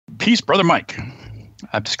Peace, Brother Mike.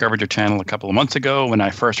 I've discovered your channel a couple of months ago when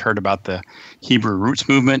I first heard about the Hebrew Roots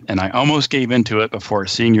movement, and I almost gave into it before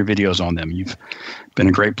seeing your videos on them. You've been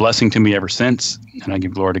a great blessing to me ever since, and I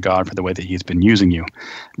give glory to God for the way that he's been using you.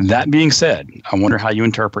 That being said, I wonder how you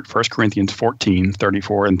interpret 1 Corinthians 14,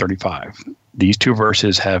 34, and 35. These two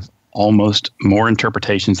verses have almost more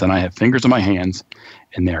interpretations than I have fingers on my hands,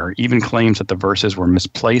 and there are even claims that the verses were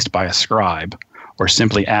misplaced by a scribe or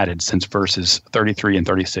simply added, since verses 33 and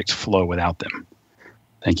 36 flow without them.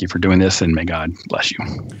 Thank you for doing this, and may God bless you.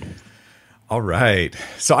 All right.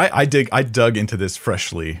 So I dug into this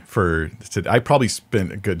freshly I probably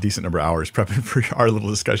spent a decent number of hours prepping for our little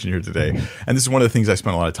discussion here today. And this is one of the things I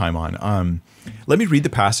spent a lot of time on. Let me read the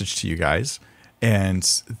passage to you guys, and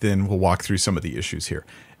then we'll walk through some of the issues here.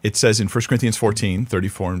 It says in 1 Corinthians 14,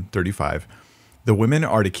 34 and 35, the women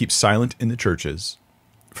are to keep silent in the churches,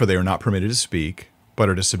 for they are not permitted to speak, but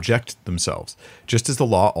are to subject themselves, just as the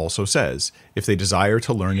law also says, if they desire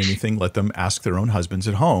to learn anything, let them ask their own husbands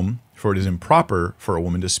at home, for it is improper for a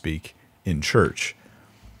woman to speak in church.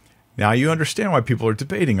 Now you understand why people are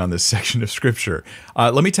debating on this section of Scripture.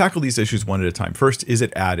 Let me tackle these issues one at a time. First, is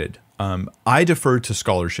it added? I defer to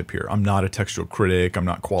scholarship here. I'm not a textual critic. I'm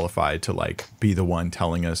not qualified to be the one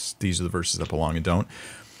telling us these are the verses that belong and don't.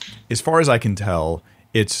 As far as I can tell,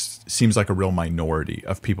 it seems like a real minority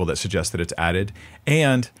of people that suggest that it's added.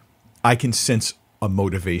 And I can sense a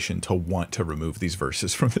motivation to want to remove these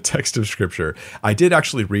verses from the text of Scripture. I did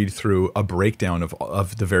actually read through a breakdown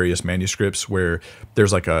of the various manuscripts where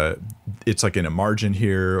there's it's like in a margin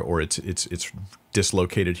here, or it's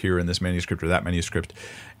dislocated here in this manuscript or that manuscript.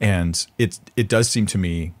 And it does seem to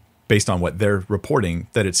me, based on what they're reporting,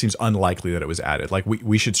 that it seems unlikely that it was added.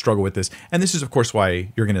 We should struggle with this. And this is, of course,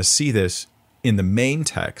 why you're going to see this in the main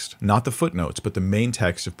text, not the footnotes, but the main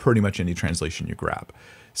text of pretty much any translation you grab.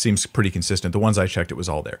 Seems pretty consistent. The ones I checked, it was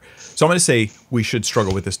all there. So I'm going to say we should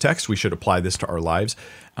struggle with this text. We should apply this to our lives.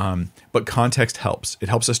 But context helps. It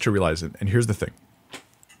helps us to realize it. And here's the thing.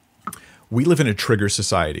 We live in a trigger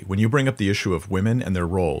society. When you bring up the issue of women and their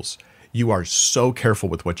roles, you are so careful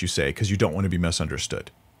with what you say because you don't want to be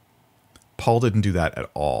misunderstood. Paul didn't do that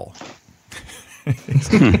at all.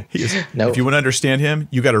 If you want to understand him,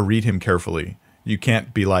 you got to read him carefully. You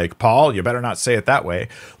can't be like, Paul, you better not say it that way.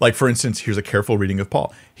 Like, for instance, here's a careful reading of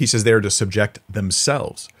Paul. He says they are to subject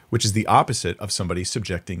themselves, which is the opposite of somebody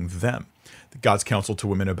subjecting them. God's counsel to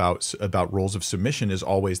women about roles of submission is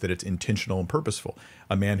always that it's intentional and purposeful.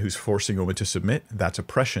 A man who's forcing a woman to submit, that's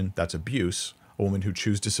oppression, that's abuse. A woman who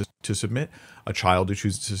chooses to submit, a child who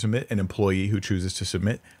chooses to submit, an employee who chooses to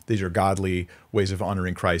submit. These are godly ways of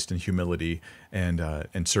honoring Christ and humility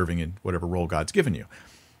and serving in whatever role God's given you.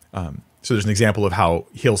 So there's an example of how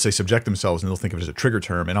he'll say subject themselves, and they'll think of it as a trigger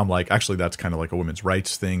term. And I'm like, actually, that's kind of like a women's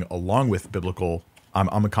rights thing, along with biblical. I'm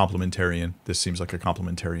a complementarian. This seems like a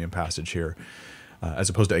complementarian passage here, as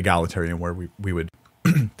opposed to egalitarian, where we would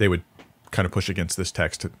they would kind of push against this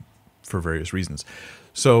text for various reasons.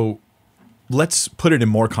 So let's put it in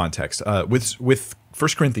more context. With 1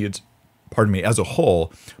 Corinthians, as a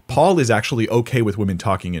whole, Paul is actually okay with women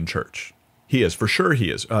talking in church. He is, for sure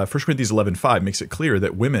he is. 1 Corinthians 11:5 makes it clear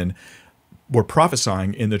that women were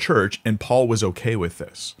prophesying in the church, and Paul was okay with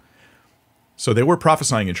this. So they were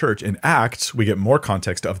prophesying in church. In Acts, we get more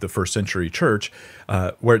context of the first century church,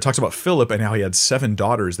 where it talks about Philip and how he had 7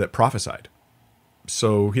 daughters that prophesied.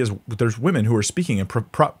 So there's women who are speaking, and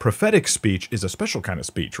prophetic speech is a special kind of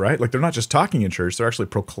speech, right? Like, they're not just talking in church; they're actually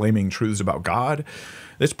proclaiming truths about God.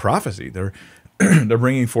 It's prophecy. They're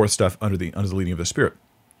bringing forth stuff under the leading of the Spirit.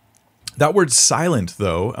 That word silent,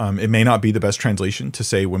 though, it may not be the best translation to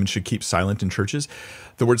say women should keep silent in churches.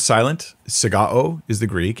 The word silent, sigao, is the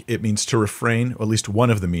Greek. It means to refrain, or at least one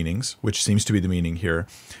of the meanings, which seems to be the meaning here,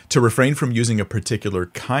 to refrain from using a particular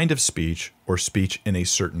kind of speech or speech in a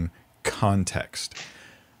certain context.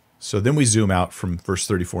 So then we zoom out from verse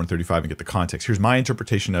 34 and 35 and get the context. Here's my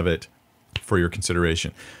interpretation of it for your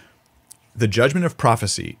consideration. The judgment of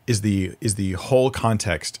prophecy is the whole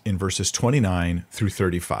context in verses 29 through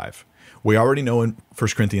 35. We already know in 1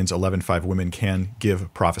 Corinthians 11:5 women can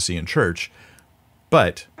give prophecy in church,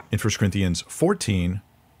 but in 1 Corinthians 14,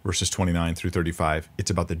 verses 29 through 35,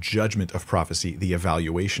 it's about the judgment of prophecy, the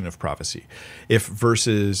evaluation of prophecy. If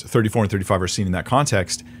verses 34 and 35 are seen in that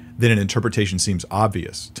context, then an interpretation seems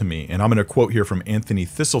obvious to me. And I'm going to quote here from Anthony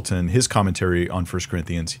Thistleton, his commentary on 1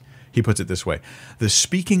 Corinthians. He puts it this way: the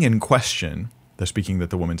speaking in question, the speaking that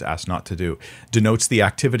the woman's asked not to do, denotes the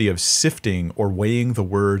activity of sifting or weighing the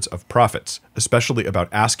words of prophets, especially about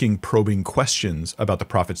asking probing questions about the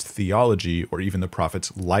prophet's theology or even the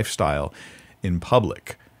prophet's lifestyle in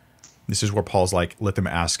public. This is where Paul's like, let them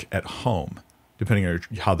ask at home. depending on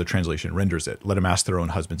how the translation renders it. Let them ask their own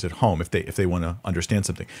husbands at home if they want to understand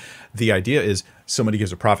something. The idea is somebody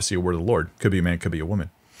gives a prophecy, a word of the Lord. Could be a man, could be a woman.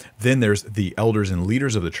 Then there's the elders and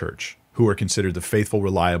leaders of the church who are considered the faithful,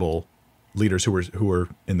 reliable leaders who are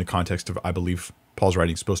in the context of, I believe Paul's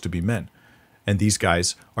writing, supposed to be men. And these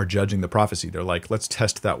guys are judging the prophecy. They're like, let's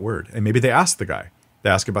test that word. And maybe they ask the guy. They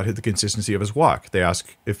ask about the consistency of his walk. They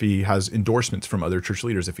ask if he has endorsements from other church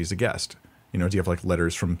leaders if he's a guest. Do you have like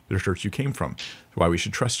letters from the church you came from? Why we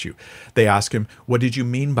should trust you. They ask him, what did you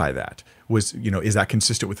mean by that? Is that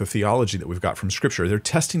consistent with the theology that we've got from Scripture? They're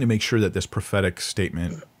testing to make sure that this prophetic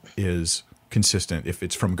statement is consistent, if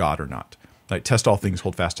it's from God or not. Like, test all things,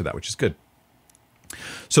 hold fast to that, which is good.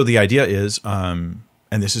 So the idea is, and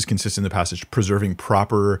this is consistent in the passage, preserving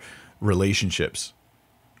proper relationships,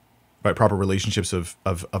 right? Proper relationships of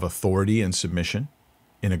authority and submission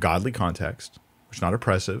in a godly context, which is not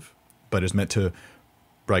oppressive, but is meant to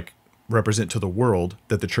represent to the world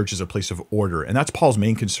that the church is a place of order. And that's Paul's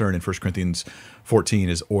main concern in 1 Corinthians 14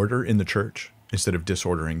 is order in the church instead of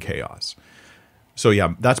disorder and chaos. So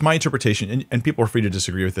yeah, that's my interpretation. And people are free to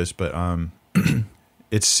disagree with this, but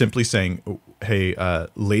it's simply saying, hey,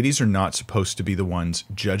 ladies are not supposed to be the ones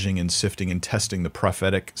judging and sifting and testing the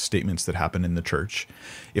prophetic statements that happen in the church.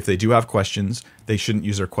 If they do have questions, they shouldn't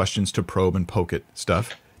use their questions to probe and poke at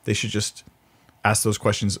stuff. They should just ask those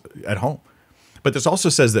questions at home. But this also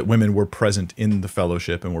says that women were present in the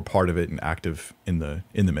fellowship and were part of it and active in the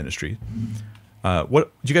ministry.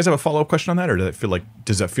 What do you guys have a follow-up question on that, or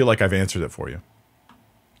does that feel like I've answered it for you?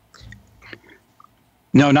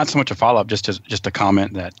 No, not so much a follow-up, just a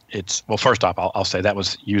comment that it's, well, first off, I'll say that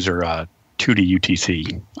was user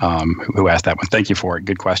 2DUTC who asked that one. Thank you for it.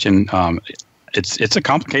 Good question. It's a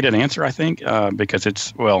complicated answer, I think, because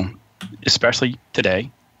it's, well, especially today.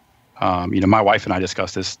 My wife and I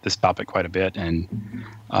discussed this topic quite a bit, and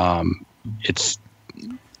I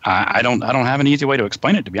don't have an easy way to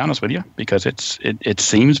explain it, to be honest with you, because it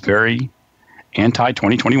seems very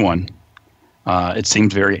anti-2021. It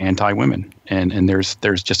seems very anti-women, and there's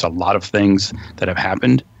just a lot of things that have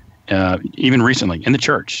happened, even recently in the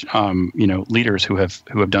church. Leaders who have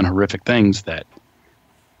done horrific things that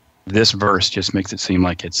this verse just makes it seem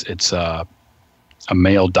like it's a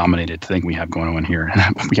male-dominated thing we have going on here.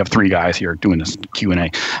 We have three guys here doing this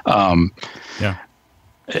Q&A.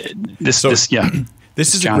 This is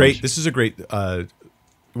a great.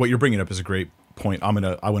 What you're bringing up is a great point. I want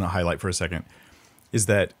to highlight for a second is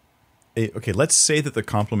that, okay, let's say that the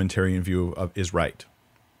complementarian view is right.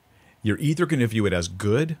 You're either going to view it as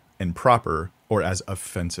good and proper or as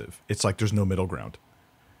offensive. It's like there's no middle ground.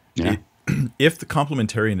 Yeah. If the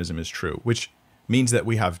complementarianism is true, which means that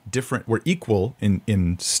we're equal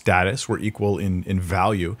in status, we're equal in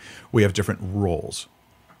value, we have different roles.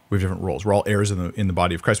 We're all heirs in the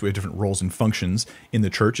body of Christ. We have different roles and functions in the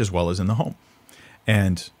church as well as in the home.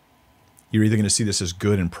 And you're either going to see this as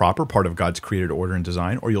good and proper, part of God's created order and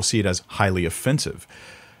design, or you'll see it as highly offensive.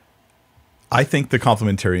 I think the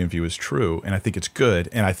complementarian view is true, and I think it's good,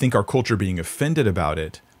 and I think our culture being offended about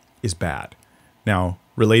it is bad. Now,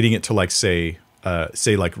 relating it to say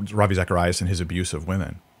like Ravi Zacharias and his abuse of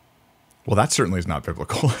women. Well, that certainly is not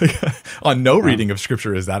biblical. On no reading of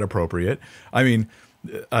Scripture is that appropriate. I mean,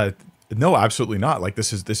 no, absolutely not. Like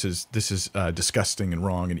this is disgusting and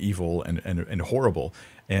wrong and evil and horrible.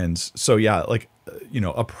 And so, yeah,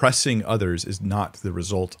 oppressing others is not the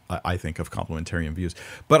result, I think, of complementarian views.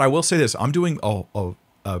 But I will say this: I'm doing a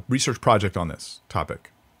research project on this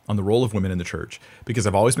topic, on the role of women in the church, because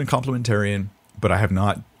I've always been complementarian, but I have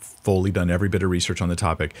not fully done every bit of research on the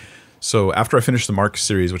topic. So after I finish the Mark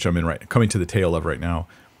series, which I'm coming to the tail of right now,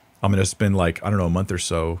 I'm going to spend a month or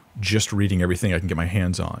so just reading everything I can get my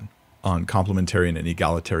hands on complementarian and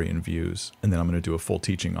egalitarian views. And then I'm going to do a full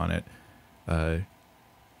teaching on it,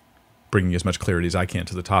 bringing as much clarity as I can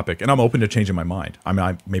to the topic. And I'm open to changing my mind. I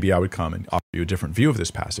mean, maybe I would come and offer you a different view of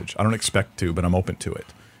this passage. I don't expect to, but I'm open to it,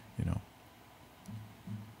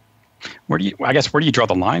 Where do you draw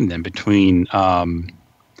the line then between,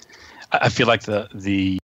 I feel like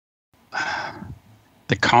the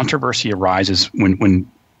controversy arises when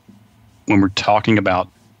we're talking about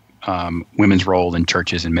women's role in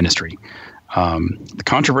churches and ministry. The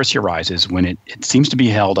controversy arises when it seems to be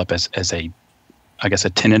held up as a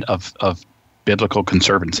tenet of biblical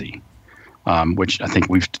conservancy, which I think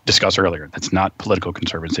we've discussed earlier. That's not political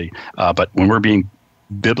conservancy, but when we're being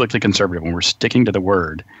biblically conservative, when we're sticking to the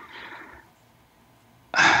word,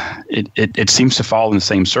 it seems to fall in the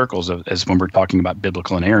same circles as when we're talking about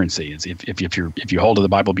biblical inerrancy. If you hold to the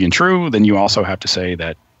Bible being true, then you also have to say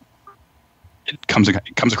that it comes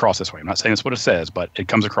across this way. I'm not saying that's what it says, but it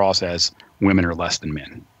comes across as women are less than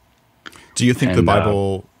men. Do you think the And,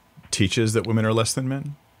 Bible teaches that women are less than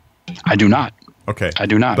men? I do not. Okay. I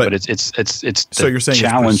do not. But it's so the you're saying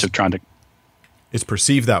challenge of trying to. it's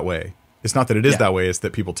perceived that way. It's not that it is that way, it's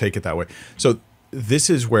that people take it that way. So this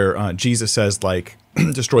is where Jesus says, like,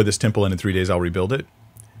 destroy this temple and in 3 days I'll rebuild it.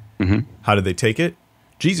 Mm-hmm. How did they take it?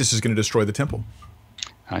 Jesus is going to destroy the temple.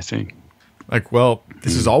 I see. Like, well,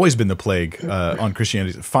 this has always been the plague on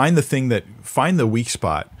Christianity. Find the weak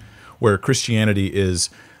spot where Christianity is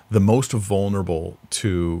the most vulnerable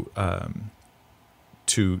to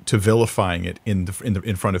vilifying it in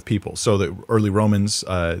front of people. So the early Romans,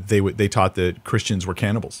 they taught that Christians were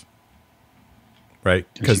cannibals, right?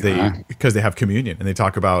 Because they have communion, and they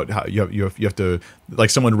talk about how you have to, like,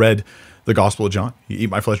 someone read the Gospel of John, you eat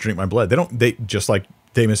my flesh, drink my blood. They just like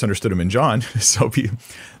they misunderstood him in John. So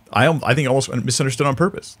I think almost misunderstood on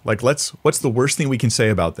purpose. Like, what's the worst thing we can say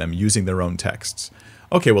about them using their own texts?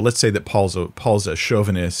 Okay, well, let's say that Paul's a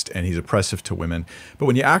chauvinist and he's oppressive to women. But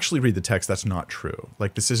when you actually read the text, that's not true.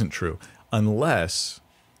 Like, this isn't true unless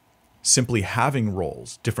simply having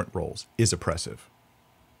different roles, is oppressive.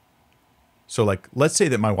 So, like, let's say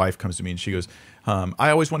that my wife comes to me and she goes,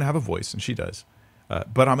 I always want to have a voice, and she does.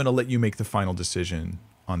 But I'm going to let you make the final decision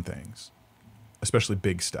on things, especially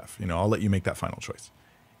big stuff. I'll let you make that final choice.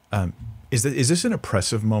 Is this an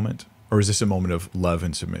oppressive moment, or is this a moment of love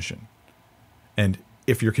and submission? And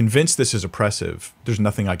if you're convinced this is oppressive, there's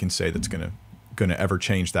nothing I can say that's gonna ever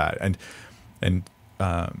change that. And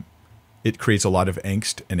it creates a lot of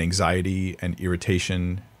angst and anxiety and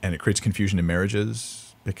irritation, and it creates confusion in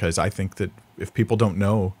marriages, because I think that if people don't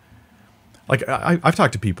know, like, I've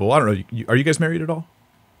talked to people, I don't know, are you guys married at all?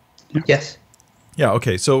 Yes. Yeah,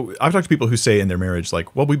 okay. So I've talked to people who say in their marriage,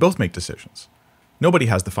 like, well, we both make decisions. Nobody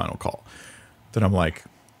has the final call. Then I'm like,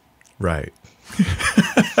 right.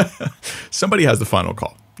 Somebody has the final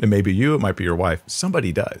call. It may be you, it might be your wife.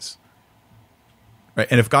 Somebody does. Right?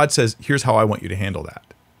 And if God says, here's how I want you to handle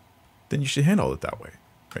that, then you should handle it that way.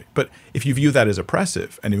 Right? But if you view that as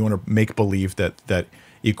oppressive and you want to make believe that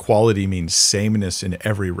equality means sameness in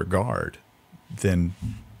every regard, then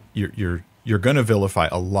you're going to vilify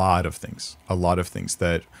a lot of things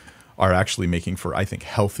that are actually making for, I think,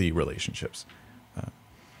 healthy relationships.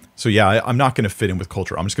 So yeah, I'm not going to fit in with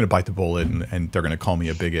culture. I'm just going to bite the bullet, and they're going to call me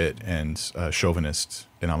a bigot and chauvinist,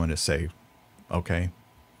 and I'm going to say, okay,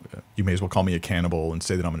 you may as well call me a cannibal and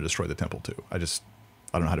say that I'm going to destroy the temple too. I don't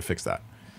know how to fix that.